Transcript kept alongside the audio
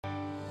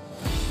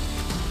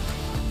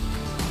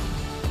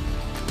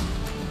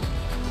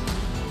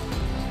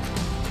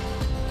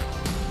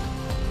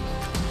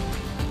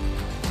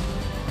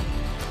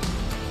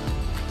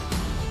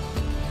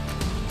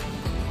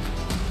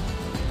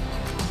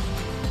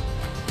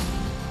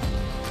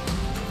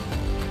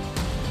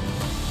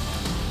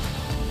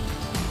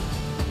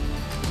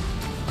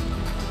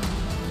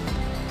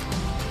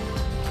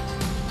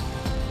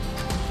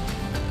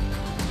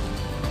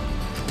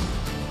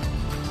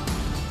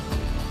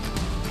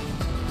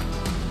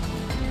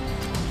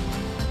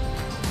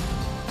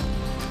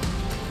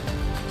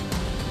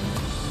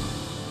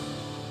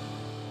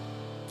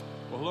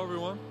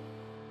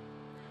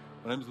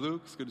My name's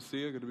Luke. It's good to see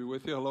you. Good to be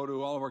with you. Hello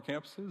to all of our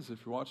campuses,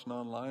 if you're watching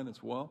online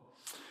as well.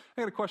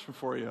 I got a question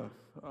for you.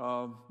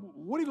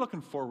 What are you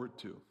looking forward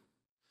to?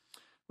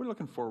 What are you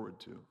looking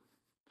forward to?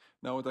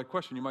 Now, with that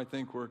question, you might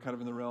think we're kind of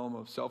in the realm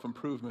of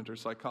self-improvement or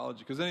psychology,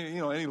 because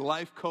any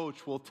life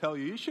coach will tell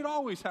you should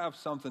always have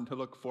something to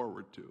look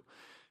forward to.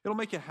 It'll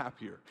make you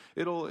happier.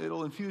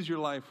 It'll infuse your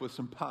life with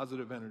some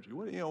positive energy.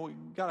 We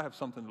got to have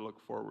something to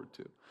look forward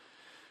to.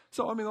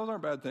 So, those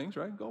aren't bad things,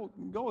 right? Go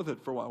with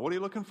it for a while. What are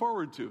you looking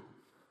forward to?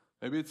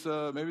 Maybe it's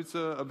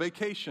a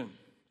vacation,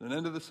 an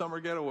end of the summer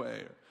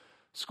getaway, or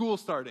school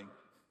starting.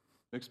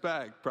 Mixed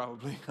bag,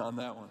 probably, on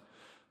that one.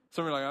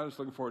 Some are like, I'm just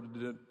looking forward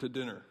to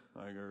dinner,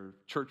 or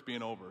church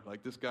being over.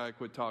 Like, this guy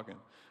quit talking.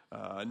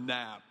 A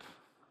nap,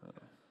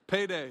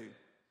 payday,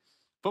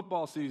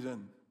 football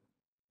season.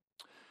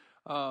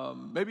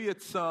 Maybe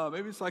it's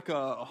like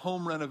a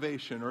home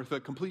renovation or the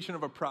completion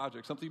of a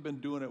project, something you've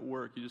been doing at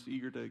work. You're just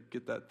eager to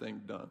get that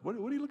thing done. What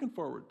are you looking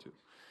forward to?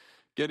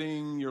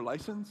 Getting your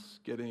license,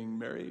 getting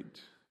married,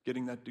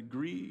 getting that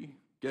degree,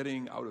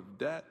 getting out of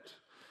debt.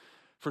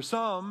 For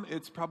some,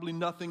 it's probably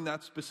nothing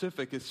that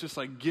specific. It's just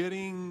like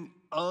getting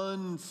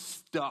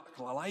unstuck.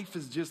 Life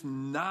is just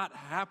not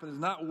happening.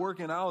 It's not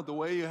working out the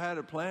way you had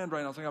it planned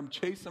right now. It's like I'm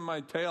chasing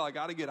my tail. I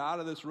got to get out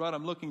of this rut.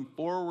 I'm looking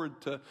forward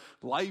to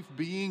life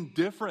being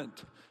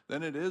different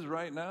than it is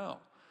right now.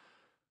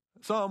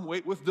 Some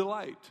wait with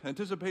delight,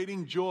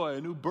 anticipating joy,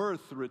 a new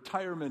birth,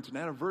 retirement, an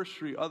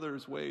anniversary.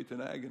 Others wait in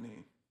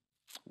agony,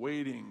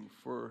 waiting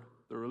for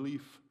the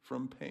relief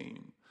from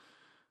pain.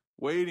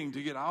 Waiting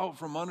to get out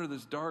from under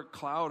this dark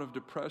cloud of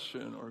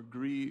depression or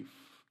grief.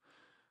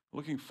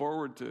 Looking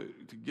forward to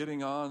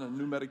getting on a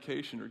new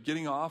medication or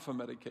getting off a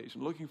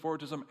medication. Looking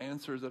forward to some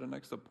answers at a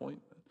next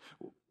appointment.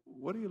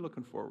 What are you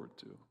looking forward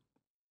to?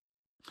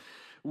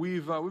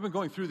 We've been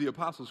going through the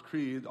Apostles'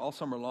 Creed all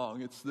summer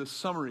long. It's this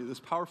summary, this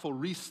powerful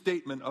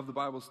restatement of the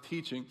Bible's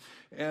teaching.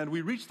 And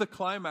we reach the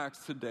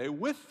climax today.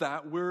 With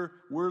that, we're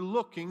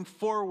looking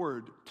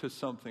forward to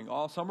something.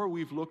 All summer,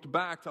 we've looked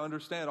back to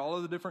understand all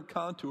of the different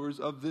contours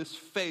of this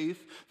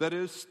faith that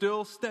is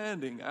still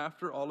standing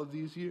after all of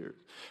these years.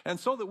 And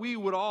so that we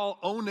would all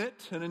own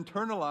it and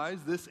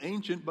internalize this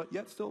ancient but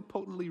yet still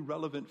potently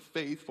relevant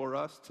faith for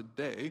us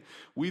today,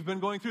 we've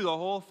been going through the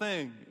whole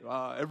thing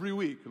every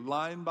week,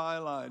 line by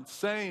line,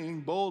 saying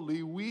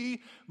boldly,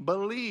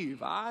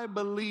 I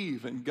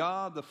believe in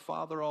God the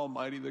Father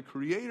Almighty, the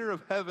creator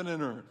of heaven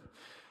and earth.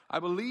 I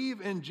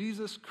believe in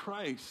Jesus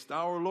Christ,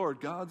 our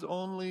Lord, God's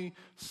only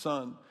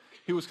Son.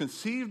 He was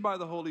conceived by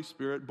the Holy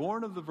Spirit,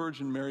 born of the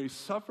Virgin Mary,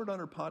 suffered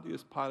under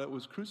Pontius Pilate,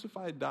 was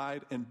crucified,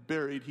 died, and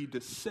buried. He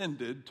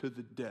descended to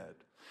the dead.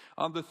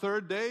 On the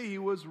third day, he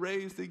was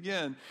raised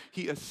again.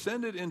 He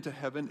ascended into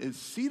heaven, is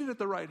seated at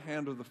the right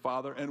hand of the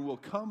Father, and will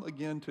come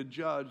again to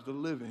judge the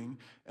living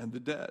and the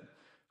dead.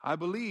 I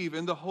believe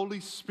in the Holy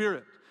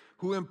Spirit,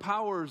 who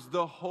empowers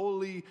the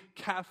Holy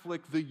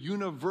Catholic, the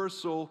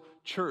universal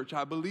church.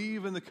 I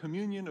believe in the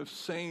communion of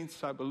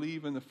saints. I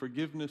believe in the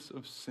forgiveness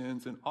of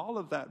sins. And all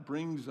of that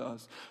brings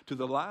us to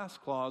the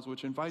last clause,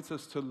 which invites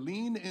us to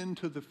lean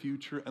into the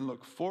future and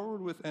look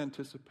forward with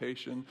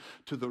anticipation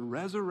to the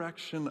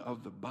resurrection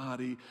of the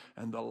body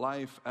and the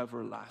life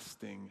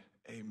everlasting.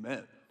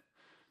 Amen.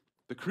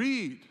 The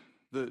creed,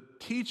 the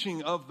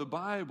teaching of the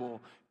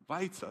Bible,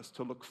 invites us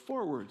to look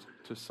forward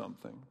to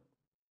something.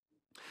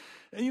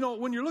 And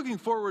when you're looking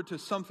forward to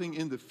something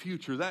in the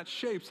future, that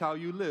shapes how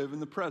you live in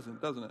the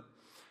present, doesn't it?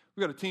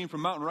 We've got a team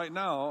from Mountain right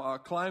now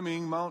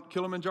climbing Mount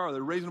Kilimanjaro.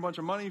 They're raising a bunch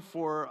of money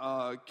for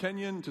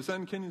to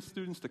send Kenyan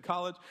students to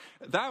college.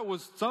 That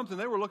was something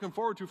they were looking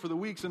forward to for the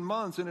weeks and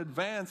months in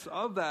advance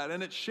of that,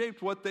 and it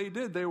shaped what they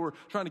did. They were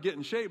trying to get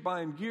in shape,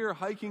 buying gear,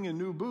 hiking in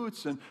new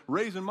boots, and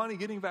raising money,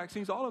 getting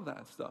vaccines, all of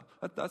that stuff.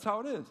 That's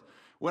how it is.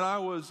 When I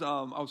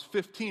was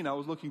 15, I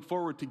was looking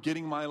forward to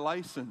getting my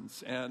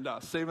license and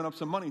saving up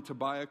some money to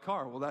buy a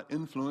car. Well, that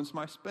influenced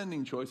my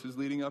spending choices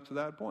leading up to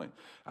that point.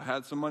 I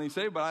had some money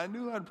saved, but I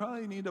knew I'd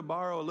probably need to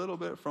borrow a little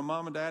bit from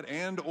mom and dad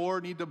or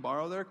need to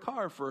borrow their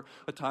car for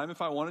a time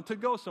if I wanted to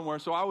go somewhere.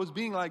 So I was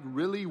being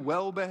really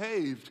well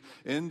behaved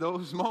in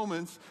those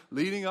moments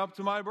leading up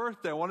to my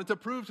birthday. I wanted to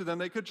prove to them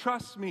they could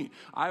trust me.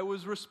 I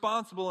was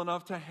responsible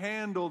enough to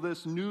handle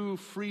this new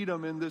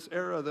freedom in this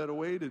era that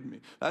awaited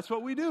me. That's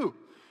what we do.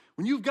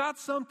 When you've got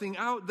something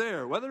out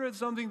there, whether it's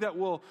something that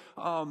will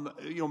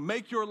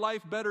make your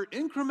life better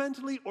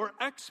incrementally or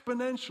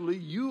exponentially,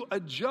 you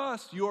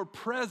adjust your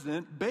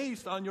present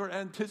based on your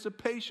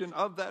anticipation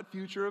of that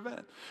future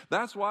event.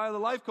 That's why the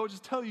life coaches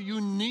tell you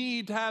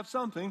need to have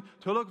something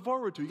to look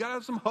forward to. You got to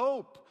have some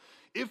hope.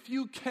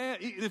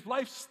 If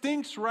life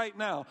stinks right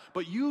now,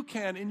 but you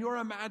can, in your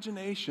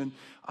imagination,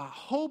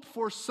 hope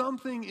for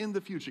something in the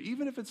future,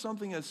 even if it's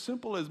something as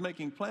simple as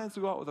making plans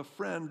to go out with a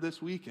friend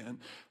this weekend,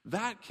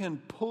 that can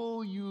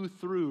pull you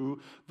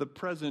through the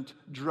present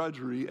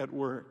drudgery at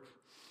work.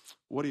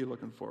 What are you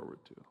looking forward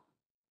to?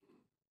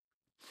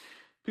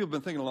 People have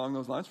been thinking along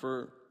those lines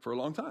for a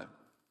long time,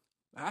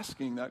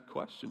 asking that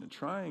question and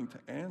trying to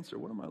answer,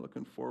 what am I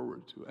looking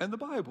forward to? And the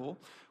Bible,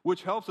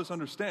 which helps us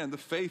understand the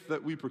faith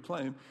that we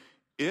proclaim,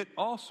 it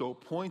also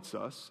points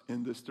us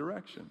in this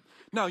direction.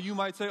 Now, you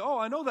might say, oh,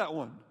 I know that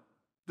one.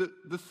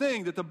 The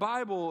thing that the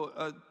Bible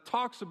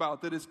talks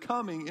about that is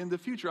coming in the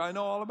future, I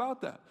know all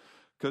about that.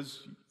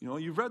 Because,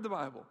 you've read the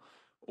Bible,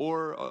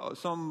 or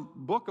some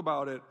book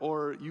about it,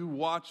 or you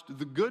watched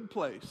The Good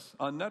Place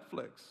on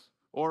Netflix,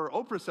 or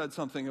Oprah said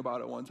something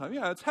about it one time.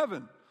 Yeah, it's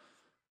heaven.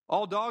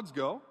 All dogs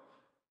go.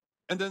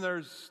 And then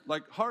there's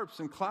like harps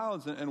and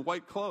clouds and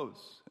white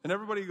clothes. And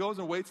everybody goes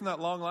and waits in that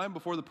long line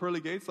before the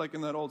pearly gates, like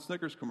in that old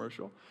Snickers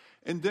commercial.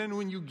 And then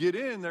when you get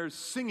in, there's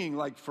singing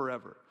like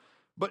forever.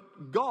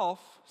 But golf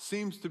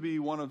seems to be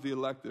one of the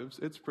electives.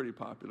 It's pretty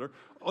popular.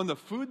 And the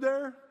food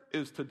there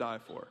is to die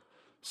for.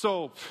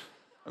 So,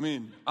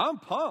 I'm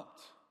pumped.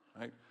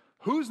 Right?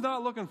 Who's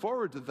not looking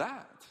forward to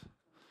that?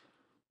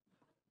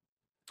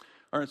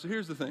 All right, so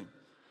here's the thing.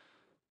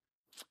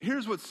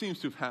 Here's what seems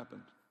to have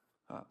happened.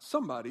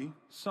 Somebody,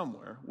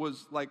 somewhere,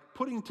 was like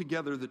putting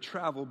together the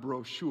travel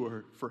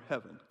brochure for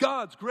heaven.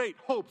 God's great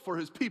hope for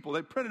his people.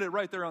 They printed it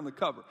right there on the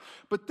cover.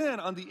 But then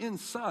on the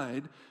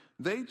inside,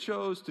 they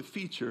chose to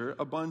feature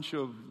a bunch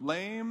of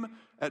lame,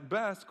 at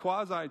best,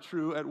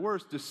 quasi-true, at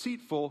worst,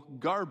 deceitful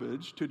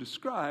garbage to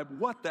describe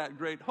what that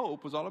great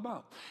hope was all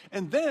about.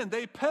 And then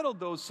they peddled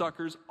those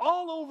suckers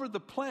all over the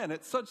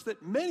planet such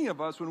that many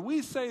of us, when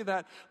we say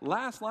that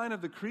last line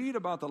of the creed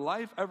about the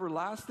life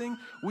everlasting,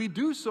 we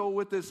do so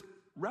with this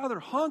rather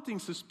haunting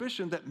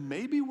suspicion that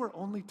maybe we're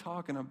only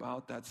talking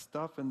about that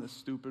stuff in the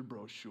stupid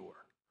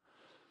brochure.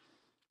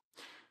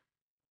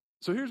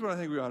 So here's what I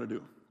think we ought to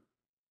do.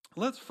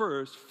 Let's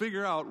first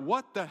figure out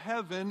what the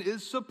heaven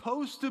is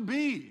supposed to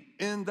be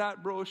in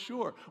that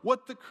brochure,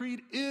 what the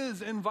creed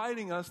is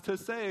inviting us to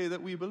say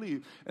that we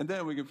believe, and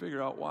then we can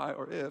figure out why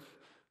or if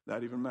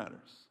that even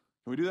matters.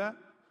 Can we do that?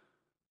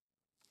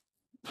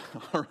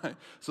 All right.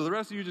 So the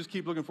rest of you just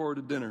keep looking forward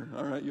to dinner.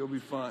 All right, you'll be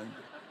fine.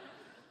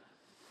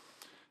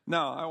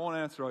 Now, I won't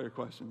answer all your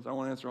questions. I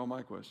won't answer all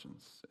my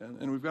questions.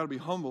 And we've got to be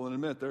humble and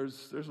admit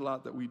there's a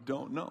lot that we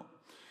don't know.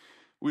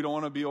 We don't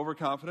want to be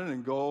overconfident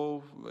and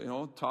go,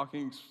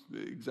 talking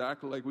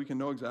exactly like we can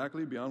know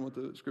exactly beyond what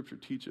the Scripture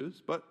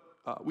teaches. But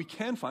we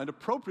can find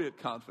appropriate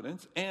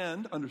confidence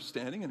and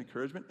understanding and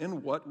encouragement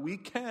in what we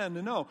can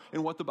know,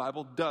 in what the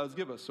Bible does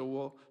give us. So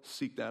we'll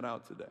seek that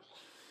out today.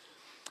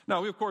 Now,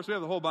 we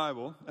have the whole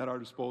Bible at our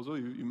disposal.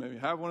 You maybe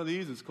have one of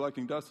these. It's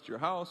collecting dust at your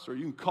house, or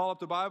you can call up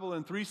the Bible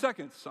in 3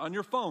 seconds on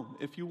your phone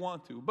if you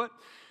want to. But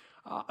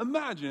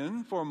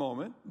imagine for a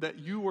moment that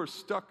you were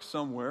stuck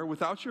somewhere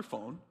without your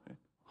phone.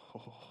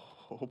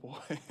 Oh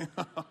boy.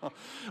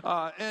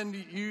 And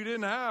you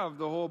didn't have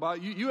the whole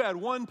Bible. You had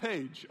one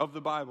page of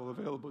the Bible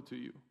available to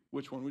you.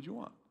 Which one would you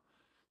want?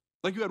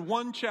 Like you had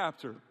one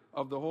chapter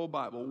of the whole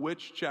Bible.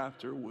 Which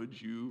chapter would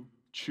you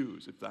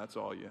choose if that's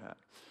all you had?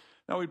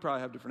 Now, we'd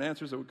probably have different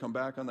answers that would come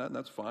back on that, and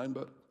that's fine.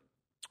 But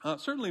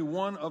certainly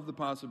one of the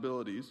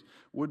possibilities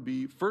would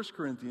be 1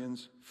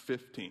 Corinthians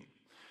 15.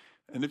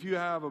 And if you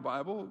have a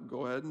Bible,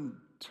 go ahead and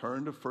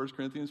turn to 1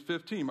 Corinthians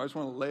 15. I just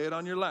want to lay it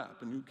on your lap,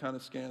 and you kind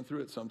of scan through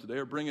it some today,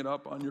 or bring it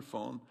up on your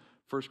phone.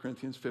 1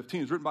 Corinthians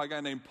 15. It's written by a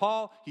guy named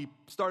Paul. He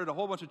started a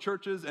whole bunch of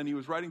churches, and he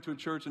was writing to a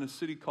church in a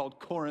city called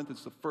Corinth.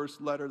 It's the first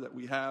letter that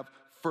we have,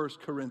 1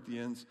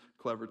 Corinthians,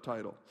 clever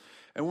title.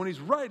 And when he's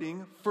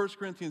writing 1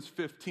 Corinthians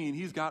 15,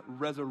 he's got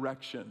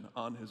resurrection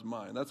on his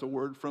mind. That's a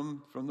word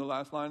from the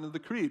last line of the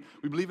creed.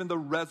 We believe in the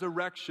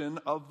resurrection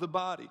of the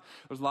body.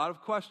 There's a lot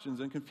of questions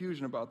and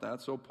confusion about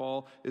that, so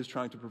Paul is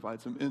trying to provide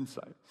some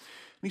insight. And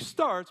he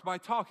starts by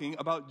talking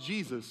about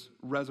Jesus'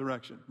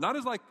 resurrection. Not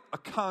as like a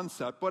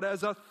concept, but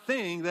as a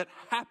thing that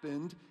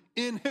happened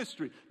in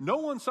history. No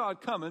one saw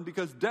it coming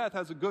because death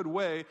has a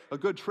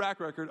good track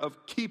record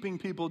of keeping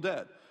people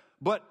dead.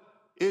 But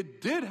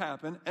it did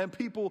happen, and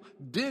people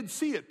did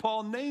see it.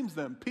 Paul names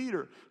them,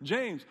 Peter,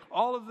 James,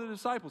 all of the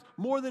disciples.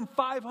 More than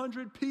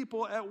 500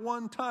 people at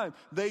one time.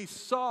 They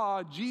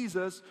saw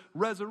Jesus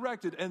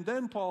resurrected. And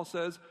then Paul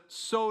says,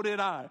 so did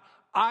I.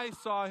 I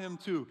saw him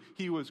too.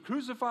 He was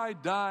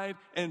crucified, died,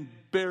 and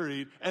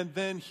buried, and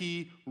then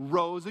he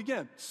rose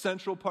again.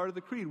 Central part of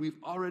the creed.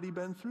 We've already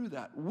been through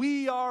that.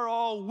 We are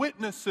all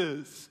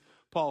witnesses,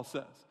 Paul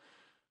says.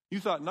 You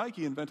thought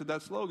Nike invented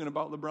that slogan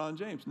about LeBron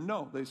James.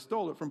 No, they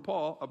stole it from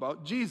Paul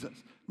about Jesus.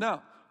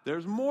 Now,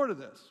 there's more to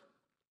this.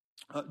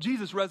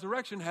 Jesus'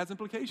 resurrection has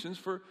implications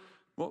for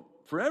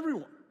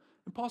everyone.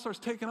 And Paul starts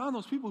taking on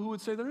those people who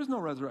would say there is no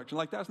resurrection,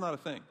 like that's not a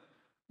thing.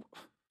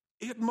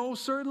 It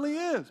most certainly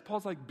is.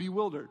 Paul's like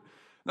bewildered.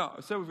 Now,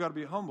 I said we've got to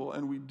be humble,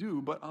 and we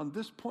do, but on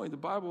this point, the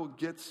Bible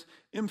gets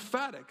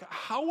emphatic.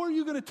 How are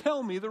you going to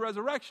tell me the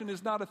resurrection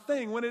is not a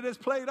thing when it is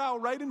played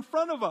out right in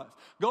front of us?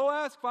 Go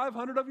ask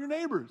 500 of your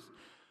neighbors.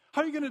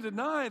 How are you going to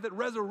deny that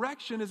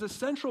resurrection is a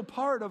central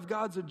part of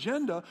God's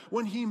agenda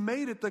when he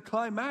made it the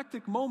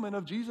climactic moment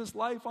of Jesus'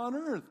 life on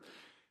earth?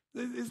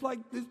 It's like,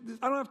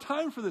 I don't have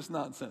time for this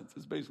nonsense,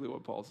 is basically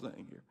what Paul's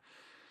saying here.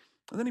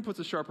 And then he puts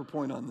a sharper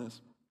point on this.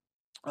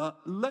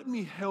 Let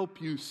me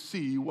help you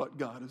see what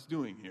God is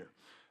doing here.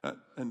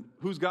 And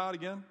who's God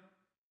again?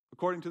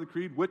 According to the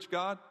creed, which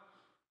God?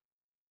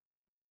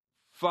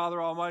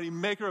 Father Almighty,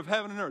 maker of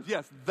heaven and earth.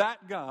 Yes,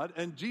 that God.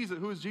 And Jesus,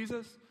 who is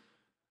Jesus?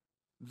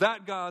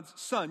 That God's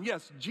Son.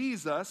 Yes,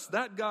 Jesus,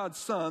 that God's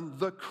Son,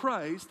 the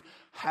Christ,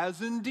 has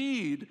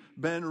indeed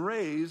been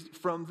raised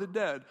from the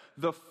dead.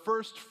 The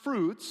first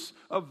fruits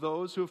of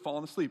those who have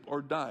fallen asleep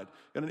or died.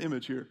 Got an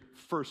image here,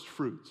 first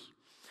fruits.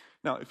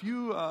 Now, if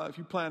you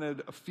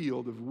planted a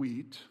field of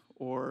wheat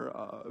or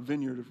a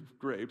vineyard of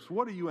grapes,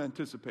 what do you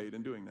anticipate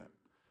in doing that?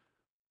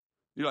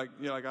 You're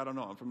like, I don't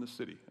know. I'm from the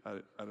city. I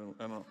don't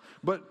know.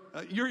 But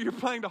you're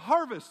planning to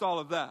harvest all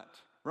of that,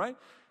 right?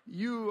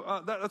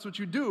 That's what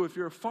you do if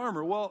you're a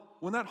farmer. Well,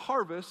 when that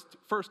harvest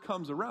first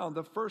comes around,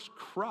 the first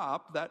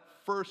crop, that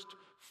first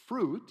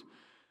fruit,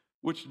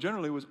 which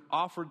generally was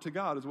offered to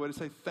God, is a way to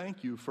say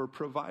thank you for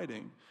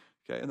providing.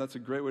 Okay, and that's a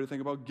great way to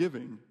think about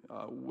giving.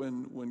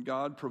 When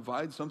God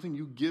provides something,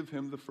 you give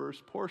him the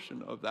first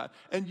portion of that.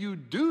 And you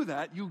do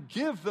that, you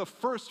give the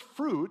first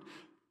fruit,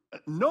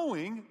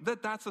 knowing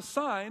that that's a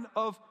sign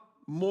of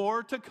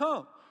more to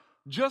come.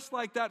 Just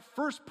like that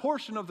first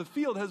portion of the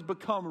field has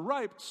become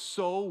ripe,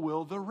 so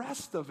will the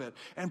rest of it.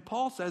 And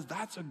Paul says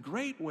that's a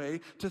great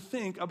way to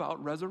think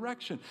about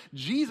resurrection.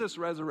 Jesus'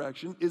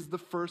 resurrection is the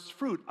first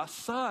fruit, a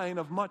sign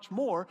of much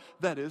more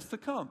that is to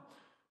come.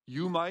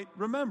 You might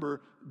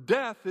remember,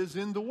 death is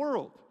in the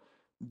world.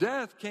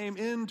 Death came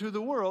into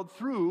the world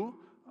through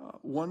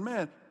one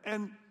man.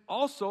 And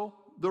also,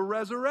 the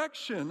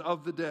resurrection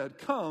of the dead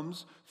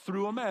comes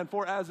through a man.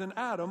 For as in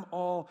Adam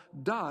all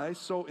die,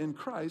 so in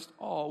Christ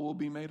all will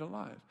be made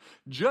alive.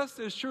 Just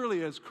as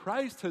surely as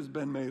Christ has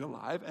been made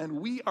alive,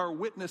 and we are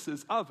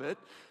witnesses of it,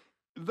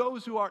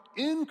 those who are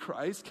in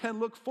Christ can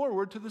look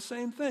forward to the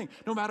same thing.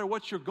 No matter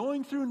what you're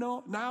going through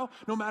now,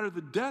 no matter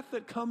the death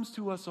that comes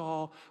to us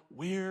all,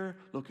 we're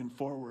looking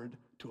forward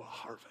to a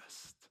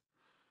harvest.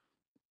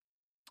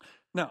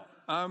 Now,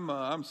 I'm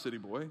a city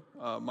boy.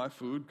 My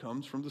food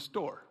comes from the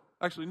store.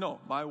 Actually, no,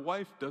 my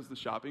wife does the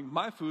shopping.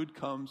 My food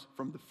comes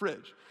from the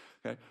fridge.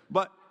 Okay?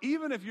 But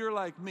even if you're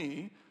like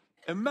me,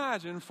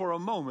 imagine for a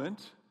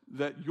moment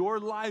that your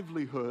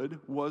livelihood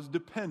was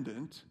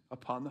dependent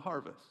upon the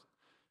harvest.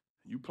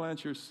 You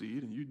plant your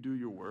seed and you do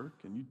your work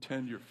and you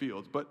tend your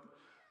fields. But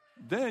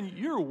then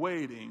you're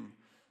waiting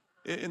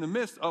in the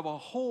midst of a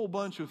whole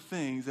bunch of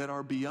things that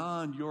are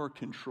beyond your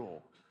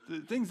control.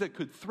 Things that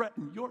could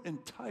threaten your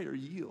entire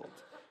yield.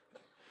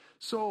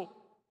 So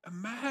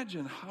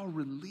imagine how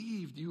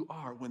relieved you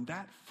are when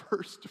that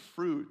first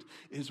fruit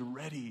is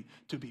ready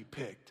to be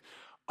picked.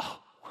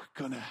 Oh,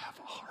 we're going to have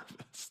a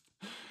harvest.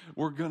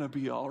 We're going to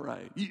be all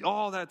right.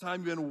 All that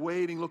time you've been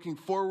waiting, looking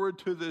forward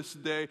to this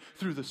day,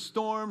 through the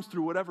storms,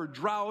 through whatever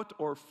drought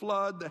or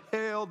flood, the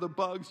hail, the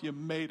bugs, you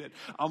made it.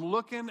 I'm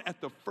looking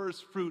at the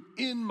first fruit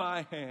in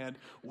my hand.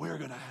 We're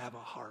going to have a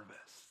harvest.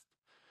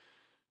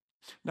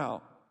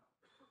 Now,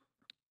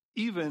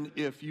 even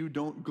if you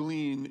don't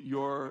glean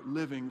your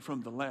living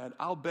from the land,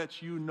 I'll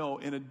bet you know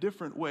in a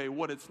different way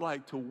what it's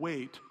like to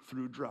wait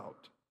through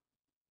drought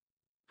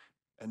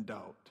and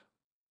doubt.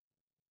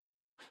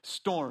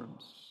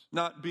 Storms,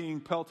 not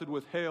being pelted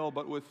with hail,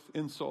 but with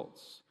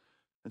insults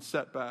and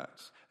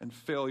setbacks and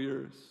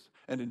failures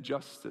and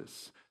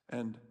injustice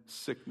and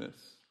sickness.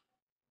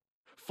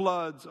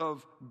 Floods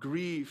of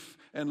grief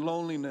and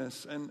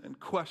loneliness and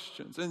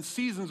questions. And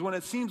seasons when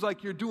it seems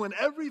like you're doing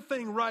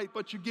everything right,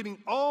 but you're getting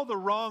all the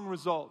wrong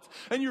results.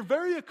 And you're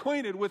very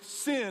acquainted with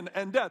sin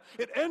and death.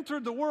 It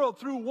entered the world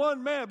through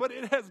one man, but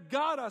it has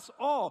got us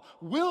all.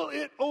 Will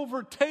it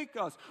overtake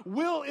us?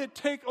 Will it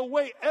take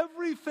away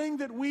everything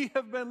that we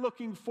have been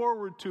looking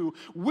forward to?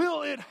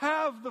 Will it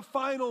have the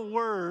final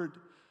word?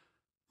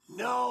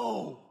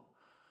 No.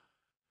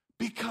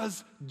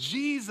 Because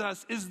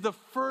Jesus is the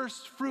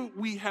first fruit,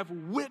 we have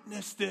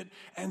witnessed it,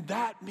 and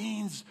that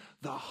means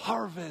the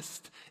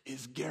harvest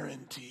is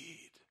guaranteed.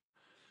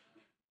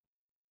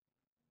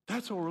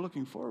 That's what we're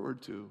looking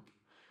forward to.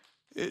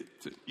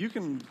 You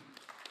can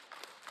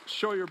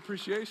show your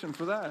appreciation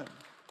for that.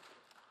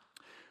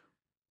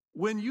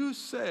 When you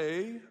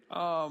say,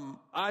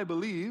 I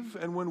believe,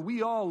 and when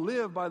we all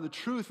live by the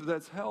truth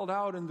that's held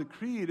out in the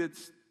creed,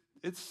 it's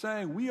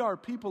saying we are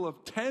people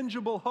of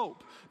tangible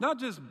hope. Not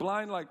just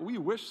blind like we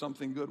wish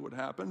something good would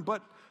happen,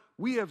 but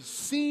we have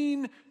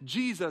seen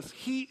Jesus.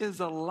 He is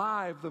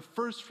alive. The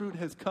first fruit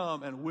has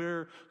come, and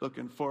we're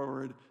looking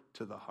forward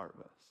to the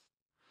harvest.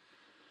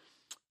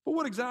 But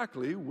what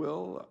exactly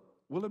will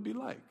it be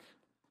like?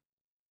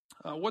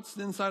 What's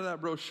inside of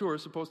that brochure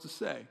supposed to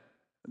say?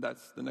 And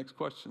that's the next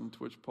question to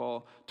which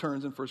Paul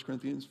turns in 1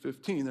 Corinthians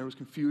 15. There was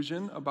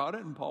confusion about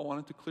it, and Paul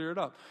wanted to clear it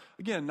up.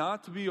 Again,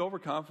 not to be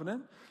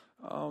overconfident,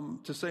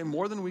 to say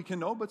more than we can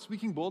know, but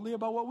speaking boldly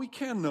about what we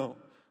can know.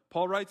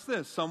 Paul writes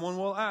this: someone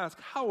will ask,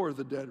 how are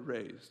the dead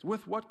raised?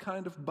 With what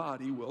kind of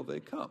body will they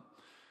come?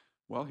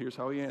 Well, here's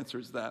how he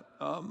answers that.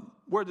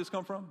 Where did this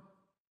come from?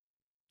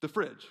 The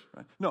fridge,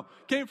 right? No,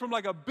 came from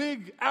like a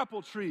big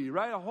apple tree,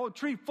 right? A whole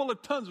tree full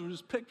of tons of them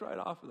just picked right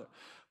off of there.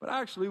 But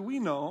actually, we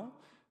know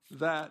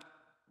that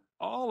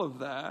all of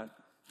that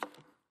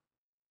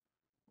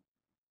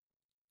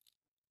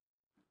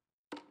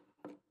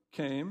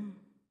came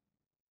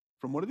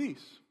from one of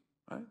these,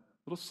 right?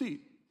 Little seed.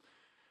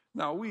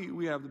 Now,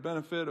 we have the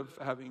benefit of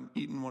having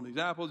eaten one of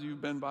these apples.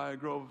 You've been by a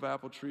grove of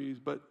apple trees,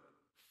 but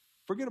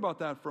forget about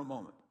that for a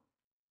moment.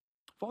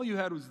 If all you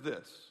had was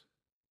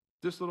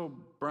this little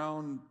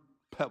brown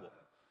pebble,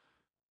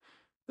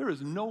 there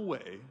is no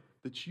way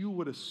that you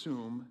would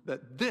assume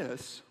that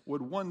this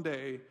would one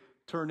day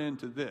turn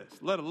into this,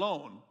 let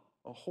alone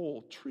a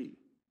whole tree.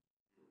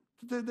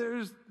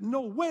 There's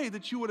no way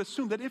that you would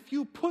assume that if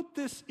you put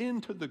this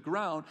into the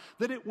ground,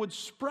 that it would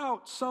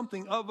sprout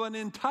something of an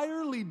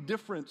entirely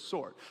different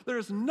sort.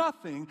 There's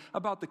nothing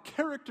about the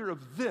character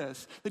of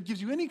this that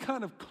gives you any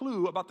kind of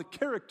clue about the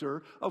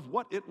character of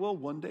what it will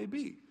one day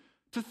be.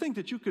 To think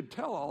that you could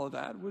tell all of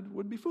that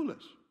would be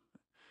foolish.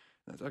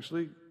 That's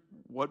actually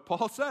what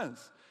Paul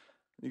says.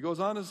 He goes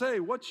on to say,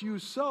 what you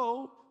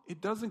sow,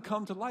 it doesn't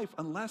come to life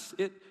unless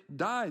it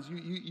dies.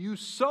 You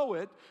sow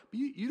it, but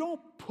you don't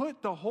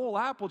put the whole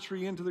apple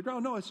tree into the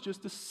ground. No, it's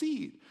just a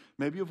seed,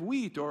 maybe of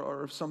wheat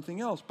or of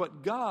something else.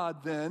 But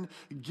God then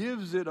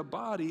gives it a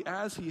body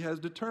as he has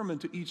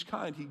determined to each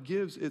kind. He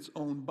gives its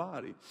own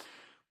body.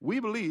 We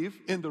believe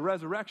in the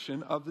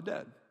resurrection of the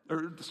dead.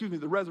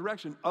 The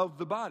resurrection of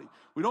the body.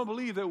 We don't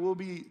believe that we'll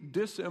be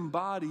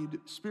disembodied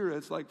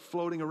spirits like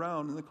floating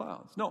around in the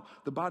clouds. No,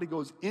 the body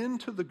goes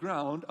into the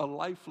ground, a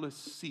lifeless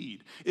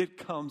seed. It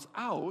comes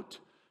out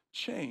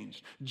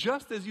changed.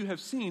 Just as you have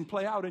seen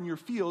play out in your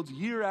fields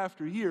year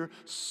after year,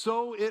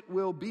 so it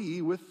will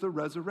be with the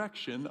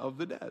resurrection of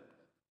the dead.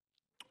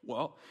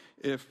 Well,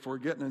 if we're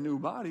getting a new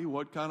body,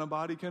 what kind of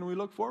body can we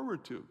look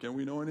forward to? Can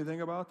we know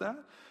anything about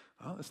that?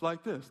 Well, it's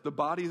like this. The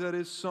body that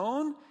is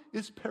sown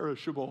is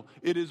perishable.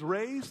 It is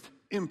raised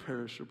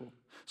imperishable.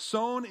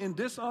 Sown in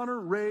dishonor,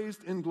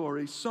 raised in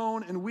glory.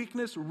 Sown in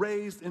weakness,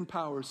 raised in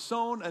power.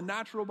 Sown a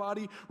natural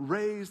body,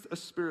 raised a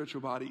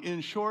spiritual body.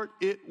 In short,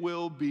 it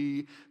will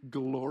be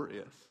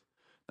glorious.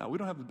 Now, we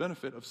don't have the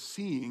benefit of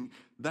seeing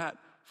that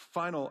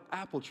final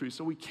apple tree,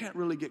 so we can't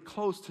really get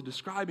close to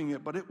describing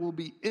it, but it will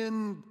be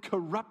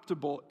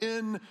incorruptible,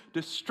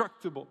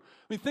 indestructible.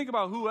 I mean, think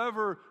about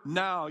whoever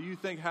now you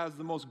think has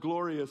the most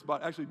glorious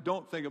body. Actually,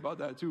 don't think about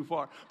that too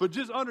far, but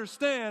just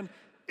understand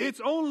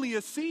it's only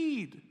a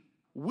seed,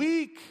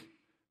 weak,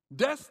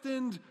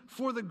 destined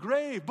for the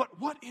grave, but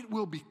what it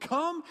will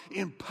become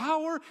in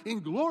power, in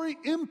glory,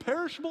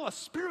 imperishable, a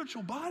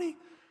spiritual body,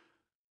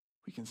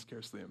 we can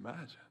scarcely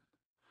imagine.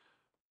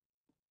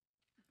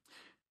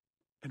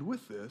 And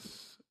with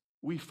this,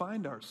 we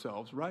find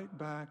ourselves right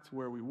back to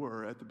where we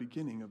were at the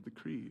beginning of the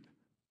creed,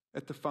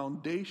 at the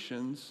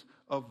foundations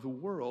of the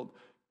world,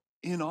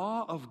 in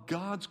awe of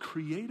God's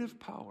creative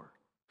power.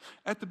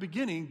 At the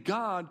beginning,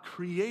 God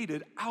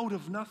created out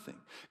of nothing.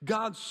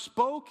 God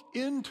spoke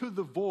into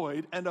the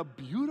void, and a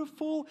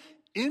beautiful,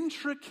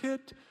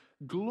 intricate,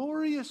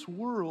 glorious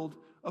world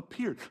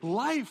appeared.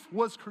 Life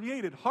was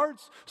created.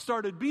 Hearts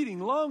started beating.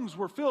 Lungs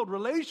were filled.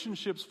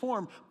 Relationships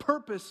formed.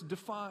 Purpose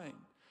defined.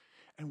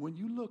 And when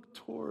you look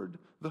toward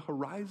the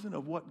horizon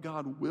of what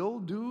God will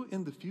do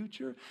in the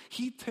future,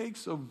 he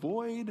takes a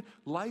void,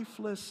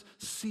 lifeless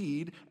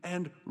seed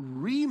and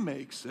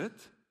remakes it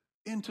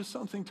into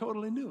something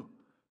totally new.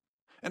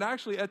 And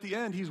actually, at the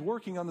end, he's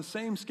working on the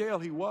same scale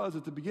he was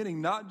at the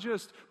beginning, not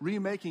just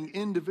remaking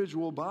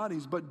individual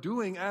bodies, but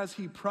doing as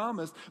he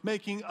promised,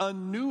 making a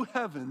new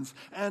heavens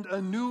and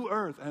a new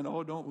earth. And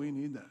oh, don't we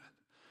need that?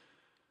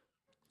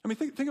 I mean,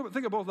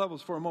 think of both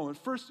levels for a moment.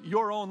 First,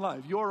 your own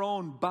life, your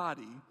own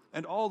body,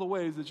 and all the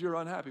ways that you're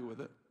unhappy with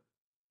it.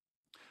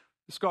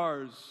 The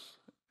scars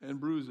and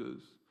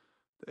bruises,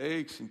 the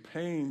aches and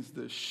pains,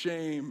 the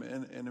shame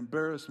and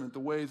embarrassment, the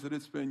ways that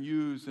it's been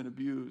used and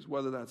abused,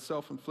 whether that's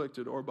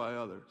self-inflicted or by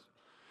others.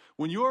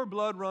 When your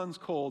blood runs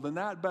cold and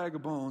that bag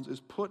of bones is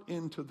put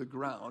into the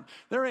ground,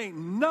 there ain't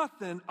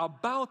nothing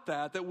about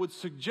that would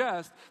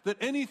suggest that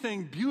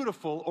anything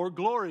beautiful or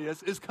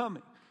glorious is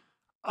coming.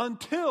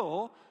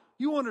 Until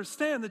you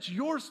understand that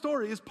your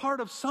story is part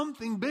of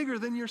something bigger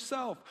than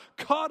yourself,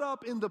 caught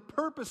up in the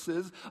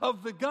purposes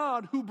of the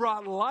God who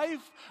brought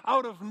life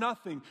out of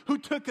nothing, who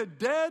took a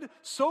dead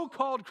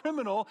so-called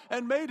criminal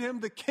and made him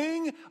the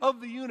king of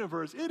the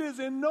universe. It is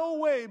in no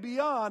way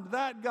beyond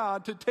that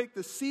God to take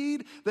the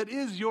seed that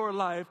is your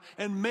life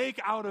and make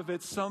out of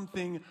it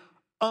something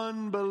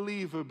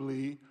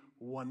unbelievably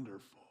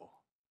wonderful.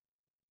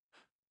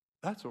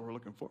 That's what we're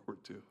looking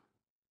forward to.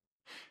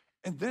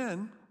 And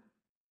then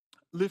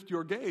lift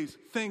your gaze.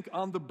 Think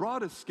on the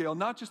broadest scale,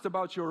 not just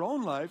about your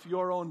own life,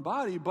 your own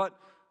body, but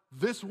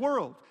this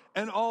world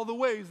and all the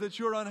ways that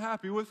you're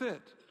unhappy with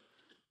it.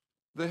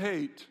 The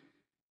hate,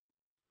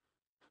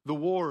 the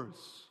wars,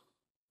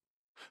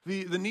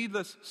 the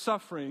needless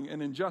suffering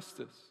and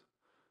injustice,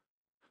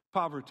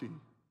 poverty,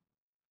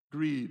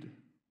 greed,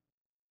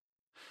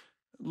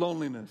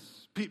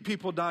 loneliness,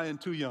 people dying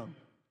too young,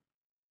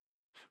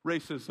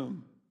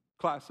 racism,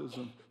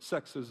 classism,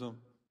 sexism.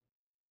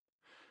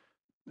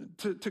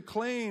 To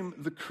claim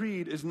the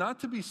creed is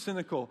not to be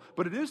cynical,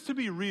 but it is to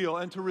be real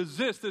and to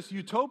resist this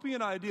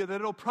utopian idea that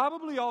it'll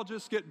probably all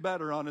just get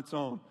better on its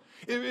own.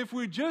 If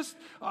we just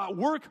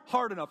work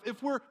hard enough,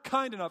 if we're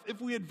kind enough,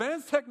 if we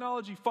advance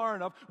technology far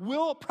enough,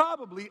 we'll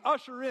probably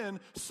usher in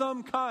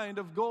some kind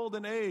of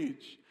golden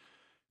age.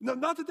 No,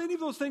 not that any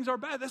of those things are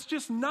bad. That's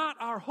just not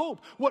our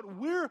hope. What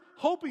we're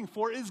hoping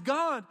for is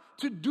God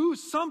to do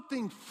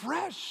something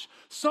fresh,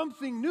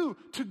 something new,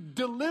 to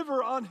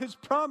deliver on His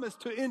promise,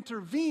 to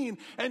intervene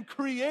and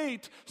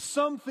create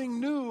something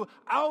new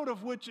out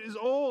of which is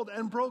old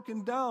and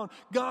broken down.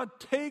 God,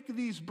 take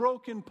these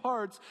broken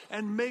parts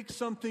and make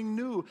something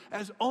new,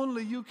 as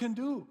only you can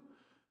do.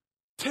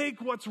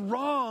 Take what's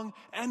wrong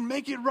and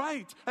make it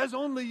right, as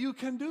only you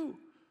can do.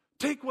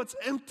 Take what's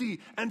empty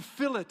and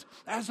fill it,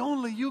 as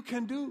only you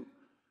can do.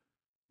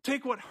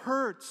 Take what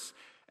hurts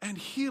and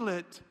heal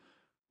it,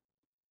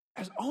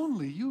 as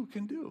only you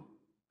can do.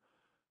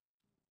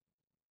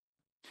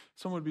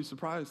 Some would be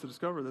surprised to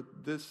discover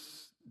that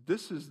this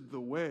is the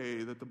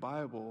way that the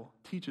Bible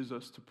teaches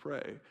us to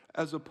pray,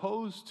 as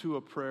opposed to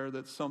a prayer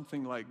that's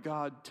something like,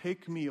 God,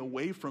 take me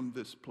away from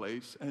this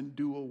place and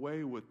do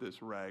away with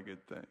this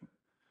ragged thing.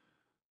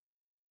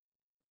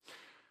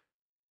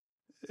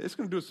 It's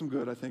going to do us some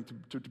good, I think,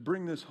 to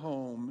bring this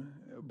home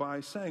by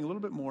saying a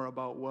little bit more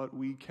about what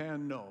we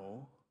can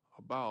know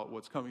about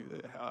what's coming,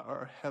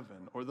 our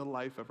heaven, or the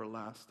life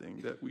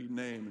everlasting that we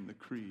name in the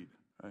creed.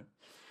 Right?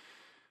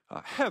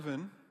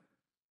 Heaven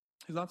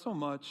is not so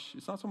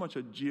much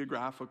a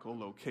geographical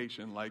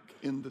location like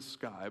in the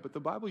sky, but the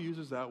Bible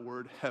uses that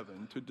word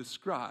heaven to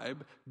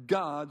describe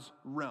God's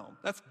realm.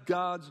 That's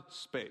God's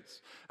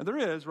space. And there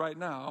is right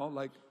now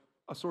like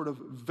a sort of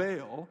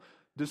veil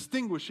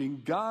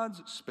distinguishing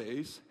God's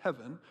space,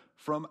 heaven,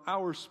 from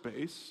our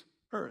space,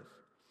 earth.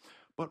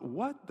 But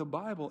what the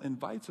Bible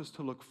invites us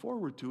to look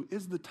forward to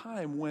is the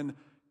time when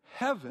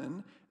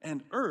heaven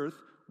and earth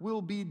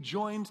will be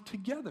joined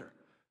together.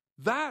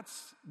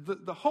 That's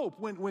the hope.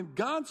 When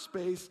God's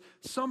space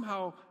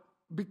somehow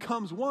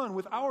becomes one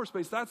with our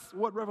space, that's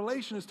what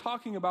Revelation is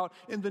talking about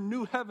in the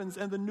new heavens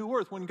and the new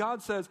earth. When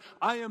God says,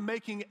 I am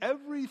making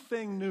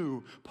everything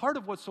new, part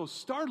of what's so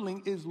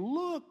startling is,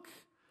 look,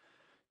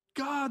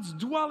 God's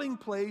dwelling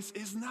place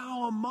is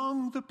now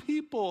among the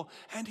people,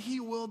 and He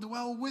will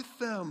dwell with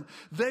them.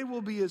 They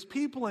will be His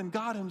people, and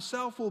God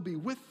Himself will be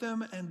with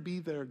them and be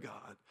their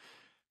God.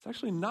 It's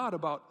actually not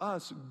about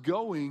us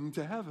going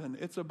to heaven.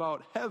 It's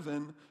about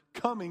heaven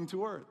coming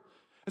to earth.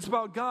 It's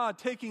about God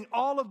taking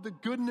all of the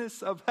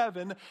goodness of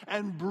heaven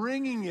and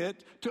bringing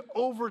it to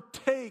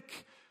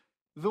overtake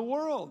the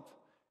world.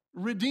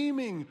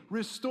 Redeeming,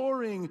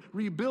 restoring,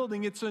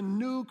 rebuilding. It's a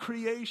new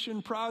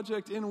creation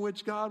project in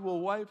which God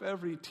will wipe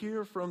every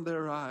tear from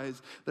their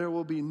eyes. There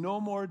will be no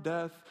more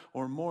death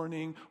or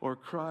mourning or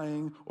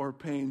crying or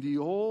pain. The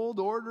old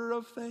order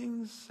of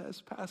things has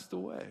passed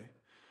away.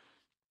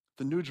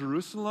 The New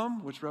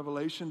Jerusalem, which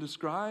Revelation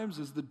describes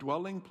as the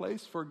dwelling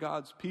place for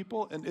God's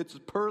people and its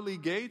pearly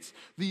gates,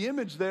 the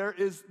image there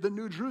is the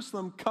New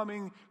Jerusalem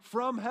coming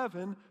from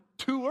heaven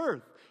to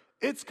earth.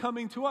 It's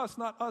coming to us,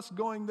 not us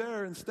going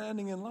there and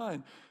standing in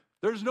line.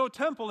 There's no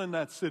temple in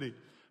that city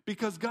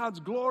because God's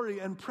glory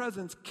and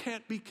presence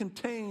can't be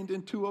contained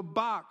into a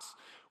box.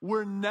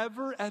 We're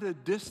never at a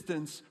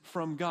distance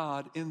from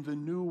God in the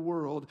new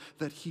world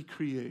that He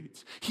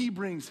creates. He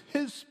brings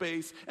His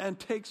space and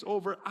takes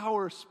over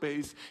our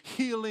space,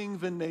 healing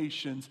the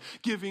nations,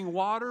 giving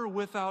water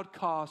without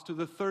cost to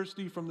the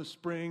thirsty from the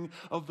spring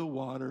of the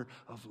water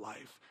of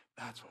life.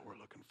 That's what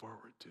we're looking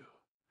forward to.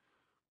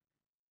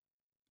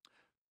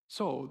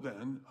 So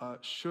then,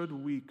 should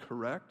we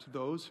correct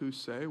those who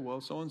say,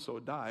 well, so-and-so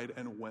died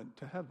and went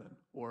to heaven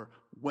or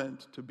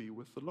went to be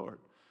with the Lord?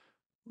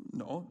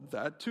 No,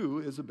 that too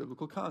is a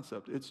biblical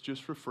concept. It's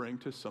just referring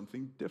to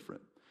something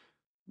different.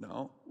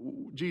 Now,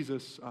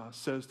 Jesus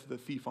says to the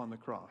thief on the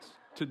cross,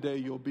 today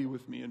you'll be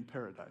with me in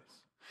paradise.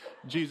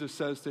 Jesus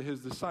says to His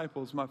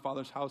disciples, my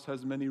Father's house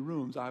has many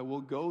rooms. I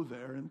will go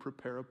there and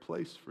prepare a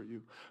place for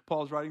you.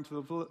 Paul's writing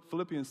to the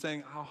Philippians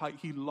saying how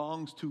he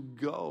longs to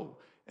go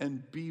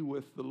and be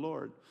with the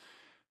Lord.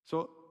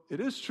 So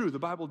it is true, the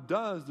Bible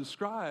does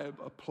describe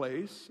a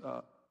place,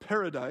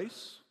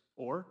 paradise,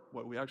 or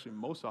what we actually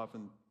most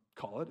often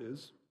call it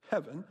is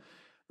heaven.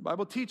 The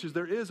Bible teaches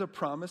there is a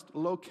promised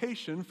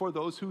location for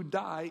those who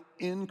die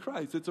in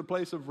Christ. It's a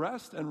place of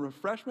rest and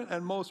refreshment,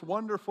 and most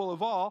wonderful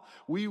of all,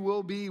 we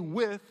will be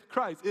with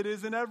Christ. It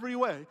is in every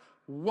way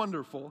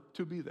wonderful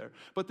to be there.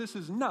 But this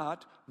is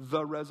not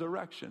the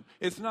resurrection.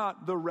 It's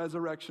not the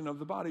resurrection of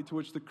the body to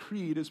which the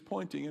creed is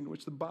pointing and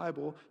which the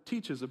Bible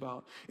teaches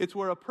about. It's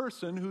where a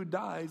person who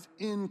dies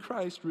in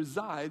Christ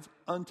resides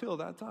until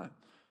that time.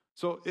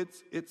 So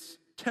it's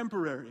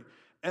temporary.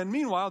 And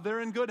meanwhile, they're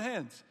in good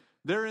hands.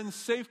 They're in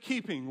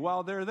safekeeping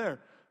while they're there.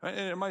 Right?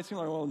 And it might seem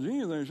like, well,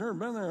 geez, they've sure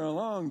been there a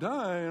long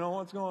time. You know,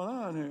 what's going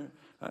on here?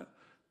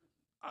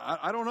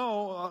 I don't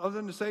know, other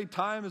than to say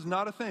time is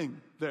not a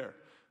thing there.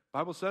 The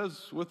Bible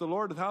says with the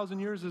Lord 1,000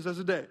 years is as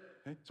a day.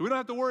 Okay? So we don't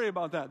have to worry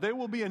about that. They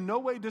will be in no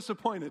way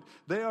disappointed.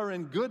 They are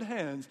in good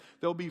hands.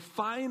 They'll be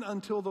fine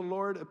until the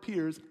Lord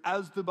appears,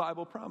 as the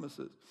Bible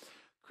promises.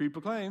 Creed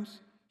proclaims,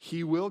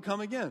 he will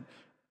come again.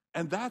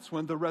 And that's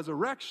when the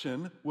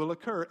resurrection will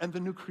occur and the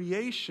new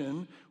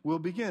creation will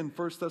begin.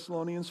 1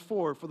 Thessalonians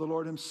 4, for the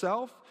Lord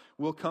himself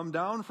will come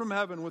down from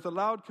heaven with a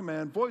loud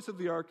command, voice of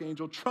the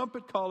archangel,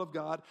 trumpet call of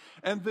God,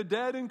 and the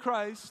dead in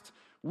Christ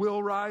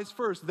will rise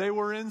first. They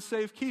were in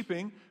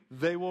safekeeping.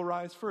 They will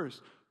rise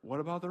first. What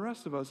about the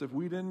rest of us if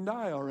we didn't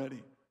die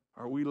already?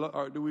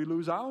 Do we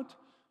lose out?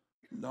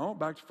 No,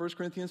 back to 1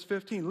 Corinthians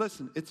 15.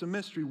 Listen, it's a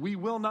mystery. We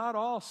will not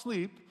all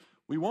sleep.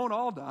 We won't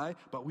all die,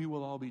 but we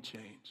will all be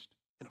changed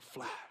in a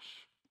flash.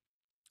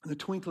 In the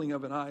twinkling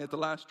of an eye, at the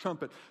last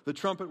trumpet, the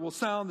trumpet will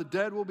sound, the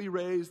dead will be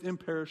raised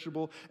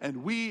imperishable,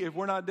 and we, if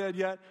we're not dead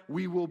yet,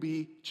 we will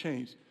be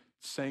changed.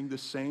 Saying the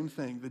same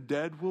thing. The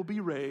dead will be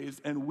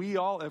raised, and we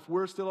all, if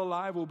we're still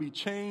alive, will be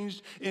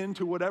changed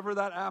into whatever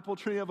that apple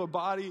tree of a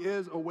body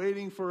is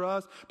awaiting for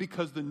us,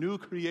 because the new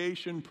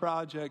creation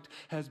project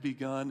has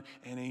begun,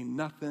 and ain't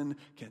nothing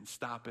can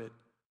stop it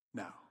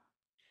now.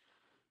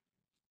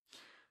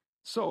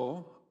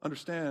 So,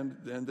 understand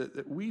then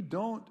that we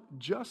don't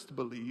just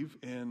believe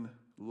in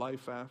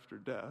life after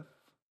death,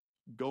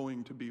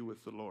 going to be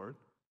with the Lord.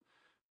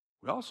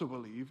 We also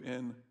believe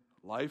in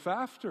life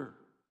after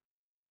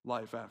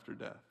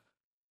death.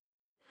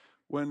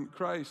 When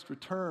Christ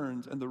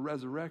returns and the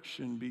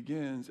resurrection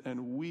begins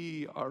and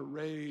we are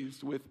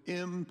raised with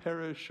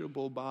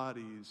imperishable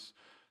bodies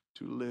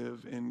to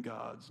live in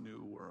God's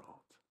new world.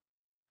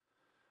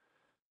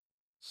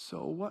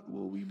 So what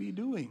will we be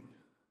doing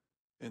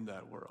in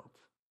that world?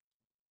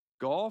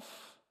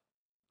 Golf?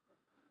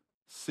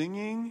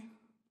 Singing?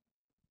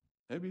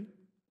 Maybe.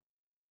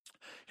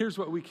 Here's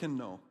what we can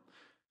know.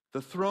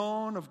 The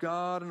throne of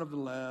God and of the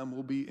Lamb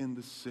will be in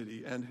the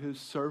city, and his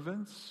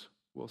servants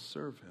will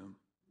serve him.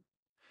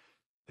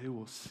 They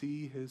will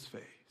see his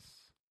face.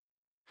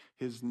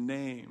 His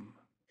name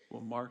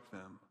will mark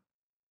them,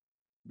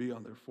 be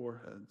on their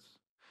foreheads.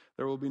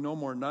 There will be no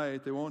more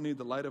night. They won't need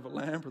the light of a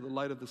lamp or the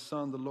light of the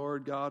sun. The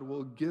Lord God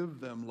will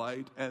give them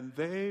light, and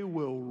they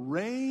will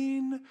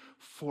reign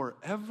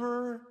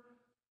forever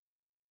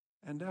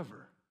and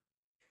ever.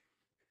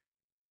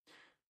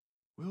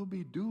 We'll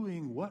be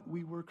doing what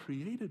we were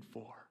created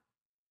for.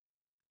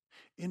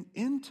 An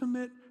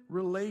intimate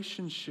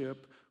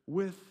relationship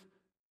with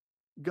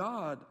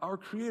God, our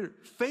Creator,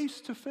 face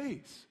to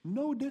face,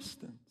 no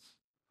distance.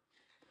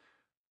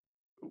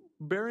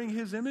 Bearing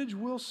his image,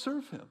 we'll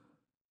serve him.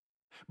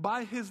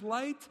 By his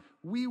light,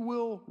 we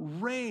will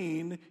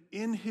reign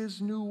in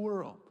his new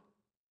world.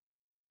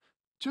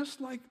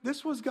 Just like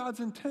this was God's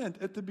intent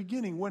at the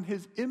beginning when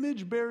his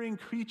image-bearing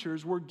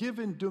creatures were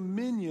given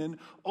dominion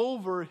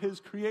over his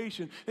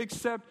creation.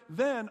 Except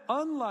then,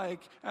 unlike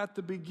at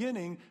the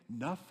beginning,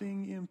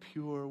 nothing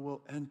impure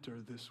will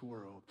enter this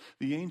world.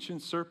 The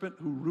ancient serpent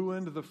who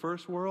ruined the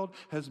first world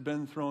has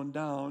been thrown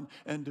down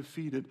and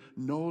defeated.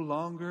 No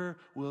longer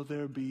will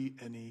there be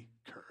any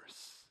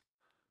curse.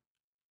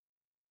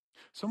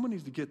 Someone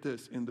needs to get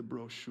this in the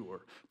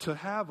brochure. To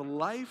have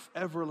life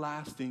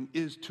everlasting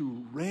is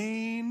to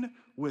reign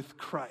with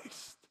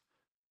Christ.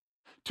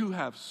 To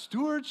have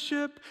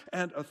stewardship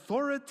and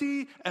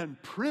authority and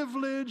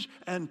privilege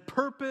and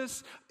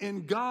purpose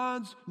in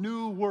God's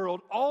new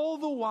world, all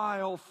the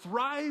while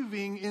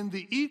thriving in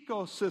the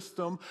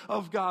ecosystem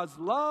of God's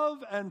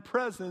love and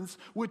presence,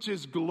 which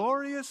is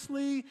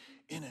gloriously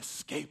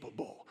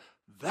inescapable.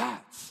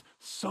 That's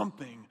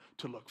something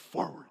to look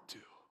forward to.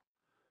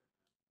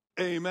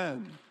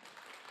 Amen.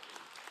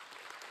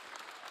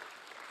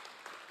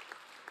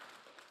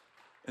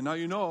 And now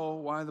you know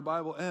why the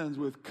Bible ends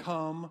with,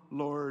 "Come,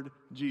 Lord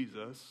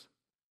Jesus,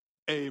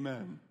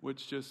 amen,"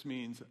 which just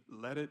means,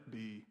 let it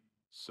be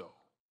so.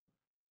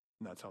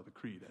 And that's how the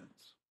creed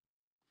ends.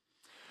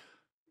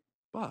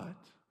 But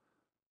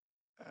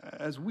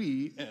as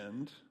we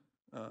end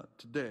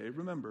today,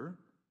 remember,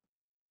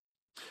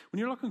 when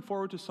you're looking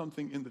forward to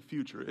something in the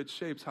future, it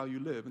shapes how you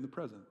live in the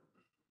present.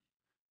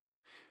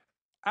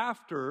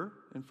 After,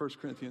 in 1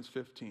 Corinthians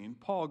 15,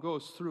 Paul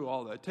goes through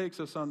all that, takes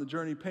us on the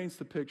journey, paints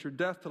the picture,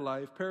 death to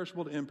life,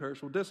 perishable to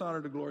imperishable,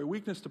 dishonor to glory,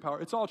 weakness to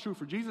power. It's all true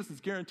for Jesus. It's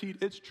guaranteed.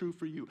 It's true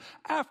for you.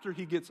 After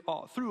he gets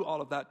through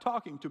all of that,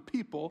 talking to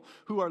people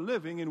who are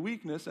living in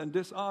weakness and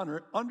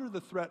dishonor under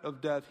the threat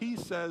of death, he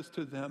says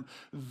to them,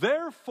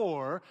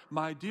 "Therefore,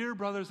 my dear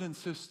brothers and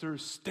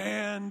sisters,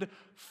 stand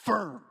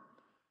firm.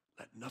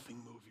 Let nothing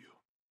move you.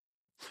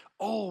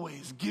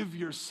 Always give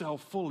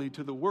yourself fully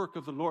to the work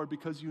of the Lord,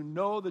 because you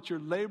know that your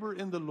labor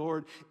in the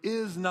Lord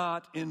is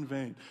not in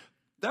vain."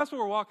 That's what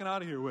we're walking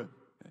out of here with.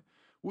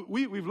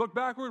 We've looked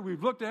backward,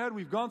 we've looked ahead,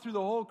 we've gone through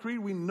the whole creed,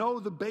 we know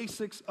the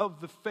basics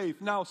of the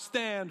faith. Now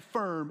stand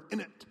firm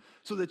in it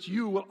so that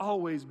you will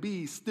always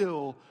be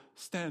still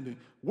standing.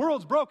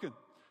 World's broken.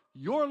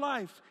 Your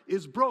life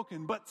is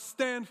broken, but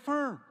stand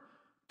firm.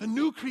 The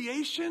new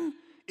creation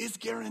is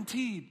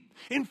guaranteed.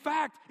 In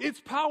fact, its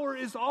power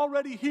is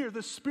already here.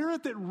 The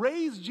Spirit that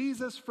raised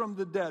Jesus from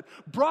the dead,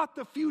 brought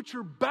the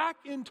future back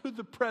into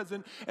the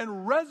present,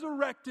 and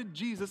resurrected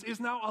Jesus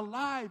is now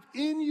alive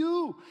in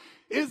you,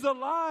 is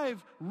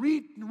alive,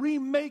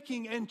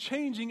 remaking and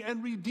changing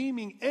and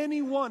redeeming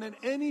anyone and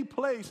any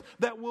place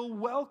that will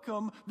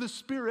welcome the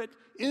Spirit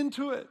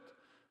into it.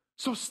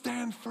 So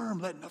stand firm,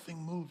 let nothing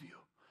move you.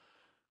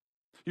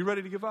 You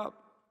ready to give up?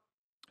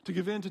 To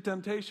give in to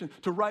temptation,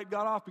 to write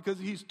God off because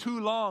he's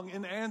too long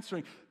in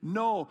answering?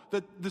 No,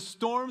 that the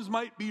storms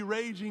might be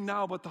raging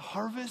now, but the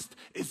harvest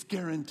is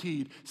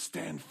guaranteed.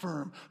 Stand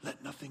firm,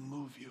 let nothing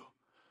move you.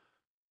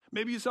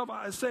 Maybe yourself,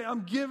 I say,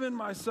 I'm giving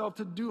myself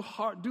to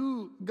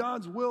do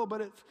God's will,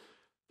 but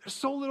there's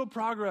so little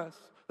progress.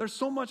 There's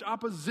so much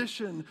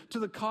opposition to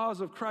the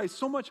cause of Christ,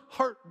 so much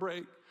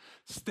heartbreak.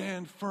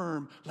 Stand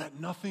firm, let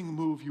nothing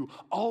move you.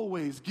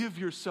 Always give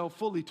yourself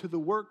fully to the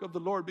work of the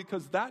Lord,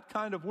 because that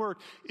kind of work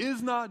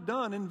is not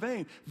done in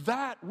vain.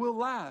 That will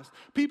last.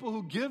 People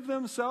who give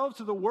themselves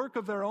to the work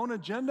of their own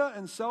agenda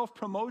and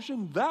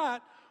self-promotion,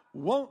 that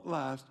won't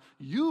last.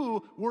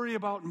 You worry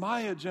about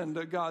my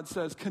agenda, God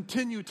says.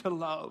 Continue to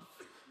love.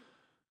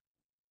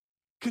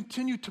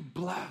 Continue to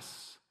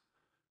bless.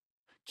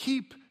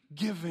 Keep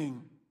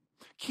giving.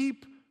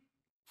 Keep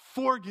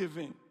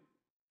forgiving.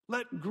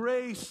 Let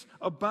grace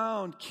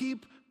abound.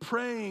 Keep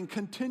praying.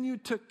 Continue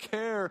to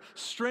care.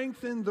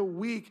 Strengthen the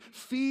weak.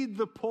 Feed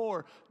the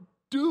poor.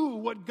 Do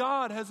what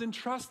God has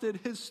entrusted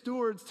his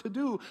stewards to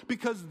do,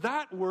 because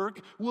that work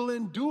will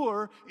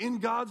endure in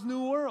God's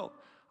new world.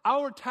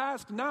 Our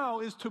task now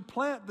is to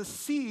plant the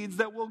seeds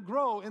that will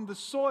grow in the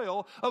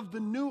soil of the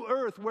new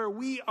earth where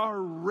we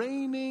are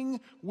reigning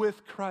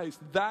with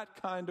Christ.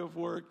 That kind of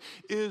work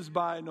is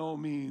by no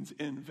means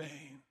in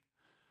vain.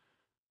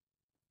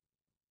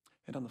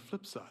 And on the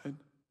flip side,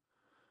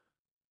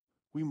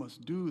 we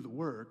must do the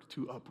work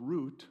to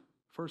uproot,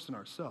 first in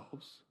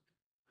ourselves,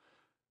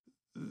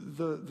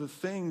 the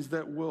things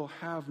that will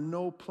have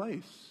no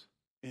place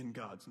in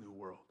God's new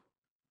world.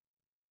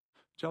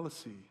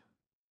 Jealousy,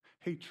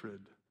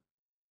 hatred,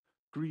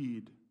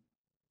 greed,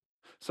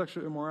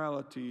 sexual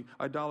immorality,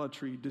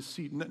 idolatry,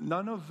 deceit.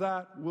 None of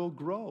that will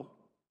grow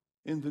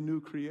in the new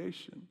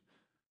creation.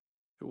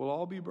 It will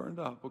all be burned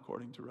up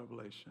according to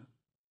Revelation.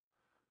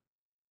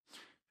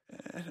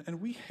 And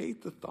we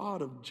hate the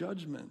thought of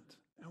judgment.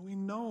 And we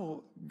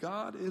know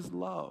God is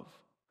love.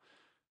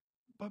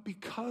 But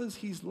because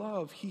he's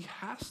love, he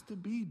has to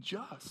be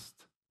just.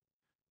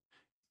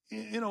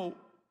 In a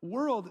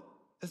world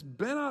as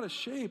bent out of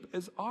shape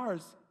as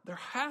ours, there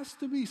has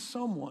to be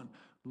someone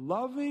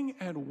loving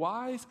and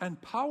wise and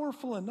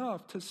powerful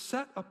enough to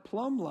set a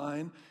plumb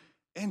line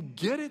and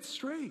get it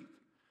straight.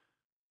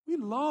 We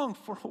long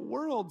for a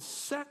world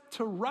set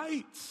to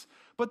rights.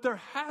 But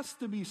there has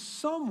to be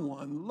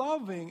someone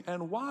loving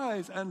and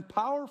wise and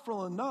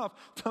powerful enough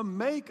to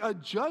make a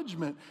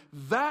judgment.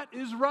 That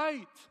is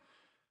right.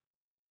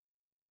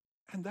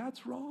 And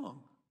that's wrong.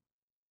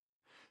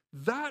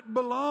 That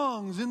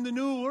belongs in the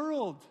new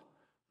world.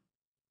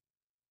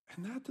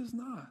 And that does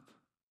not.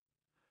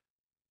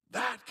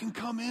 That can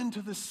come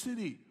into the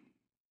city.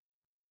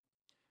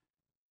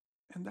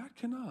 And that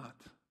cannot.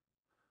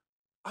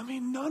 I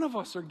mean, none of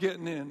us are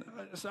getting in.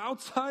 It's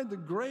outside the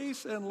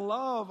grace and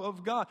love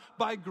of God.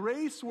 By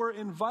grace, we're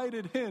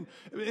invited in.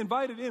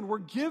 We're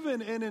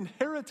given an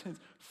inheritance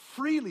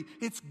freely.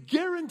 It's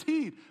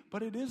guaranteed,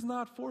 but it is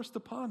not forced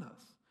upon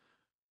us.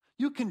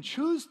 You can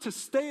choose to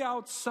stay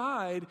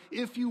outside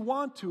if you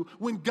want to,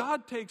 when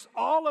God takes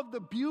all of the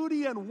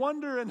beauty and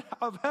wonder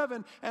of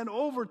heaven and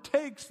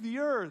overtakes the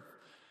earth.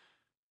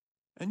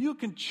 And you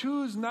can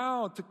choose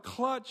now to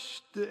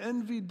clutch the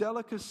envy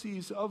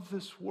delicacies of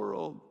this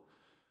world.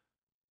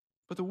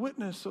 But the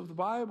witness of the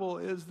Bible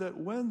is that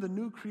when the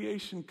new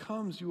creation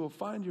comes, you will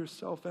find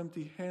yourself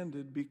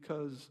empty-handed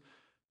because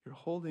you're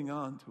holding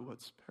on to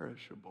what's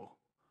perishable.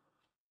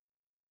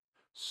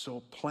 So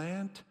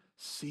plant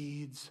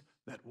seeds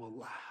that will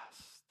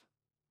last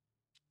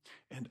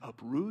and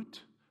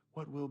uproot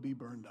what will be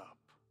burned up.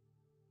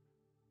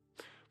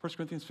 1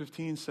 Corinthians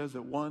 15 says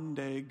that one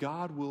day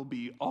God will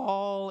be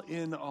all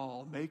in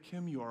all. Make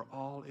him your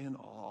all in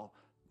all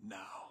now.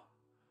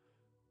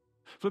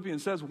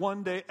 Philippians says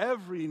one day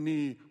every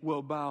knee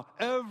will bow,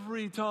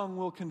 every tongue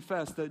will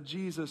confess that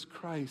Jesus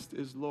Christ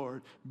is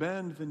Lord.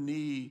 Bend the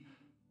knee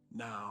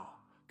now.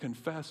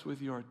 Confess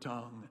with your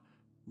tongue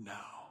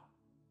now.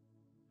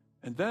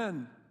 And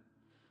then,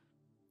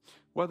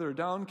 whether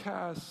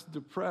downcast,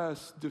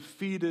 depressed,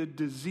 defeated,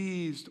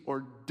 diseased,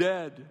 or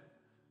dead,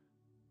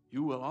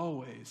 you will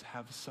always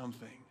have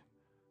something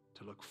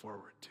to look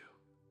forward to.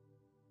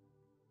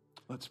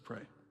 Let's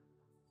pray.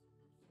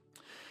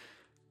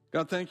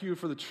 God, thank you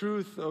for the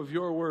truth of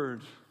your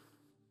word,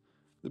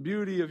 the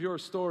beauty of your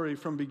story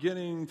from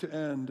beginning to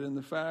end, and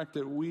the fact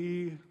that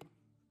we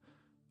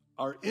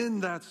are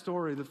in that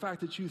story, the fact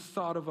that you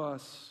thought of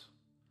us,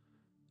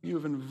 you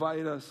have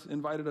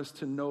invited us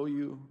to know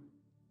you.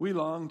 We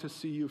long to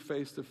see you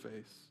face to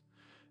face.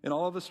 In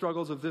all of the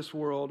struggles of this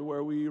world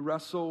where we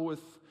wrestle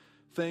with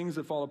things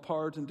that fall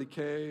apart and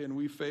decay, and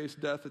we face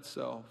death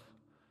itself.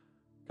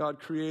 God,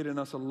 create in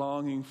us a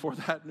longing for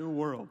that new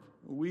world.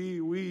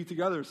 We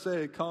together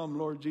say, come,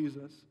 Lord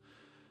Jesus.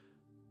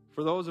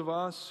 For those of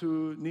us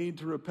who need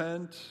to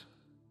repent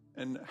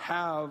and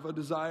have a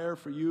desire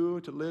for you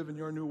to live in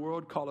your new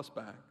world, call us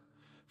back.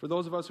 For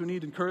those of us who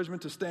need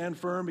encouragement to stand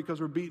firm because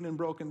we're beaten and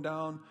broken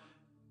down,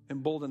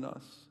 embolden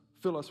us.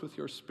 Fill us with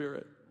your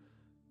Spirit.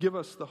 Give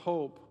us the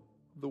hope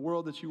of the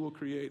world that you will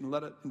create, and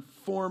let it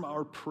inform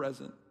our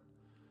present.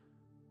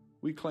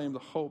 We claim the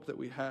hope that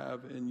we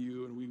have in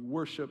you, and we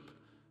worship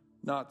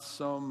not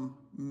some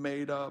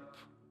made-up,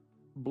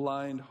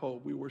 blind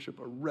hope. We worship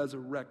a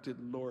resurrected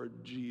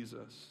Lord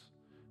Jesus.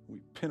 We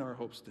pin our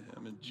hopes to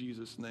him. In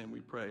Jesus' name we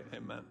pray.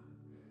 Amen.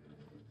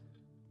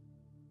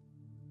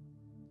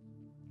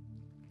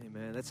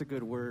 Amen. That's a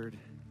good word.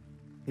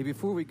 Hey,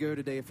 before we go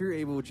today, if you're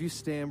able, would you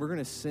stand? We're going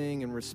to sing and respond.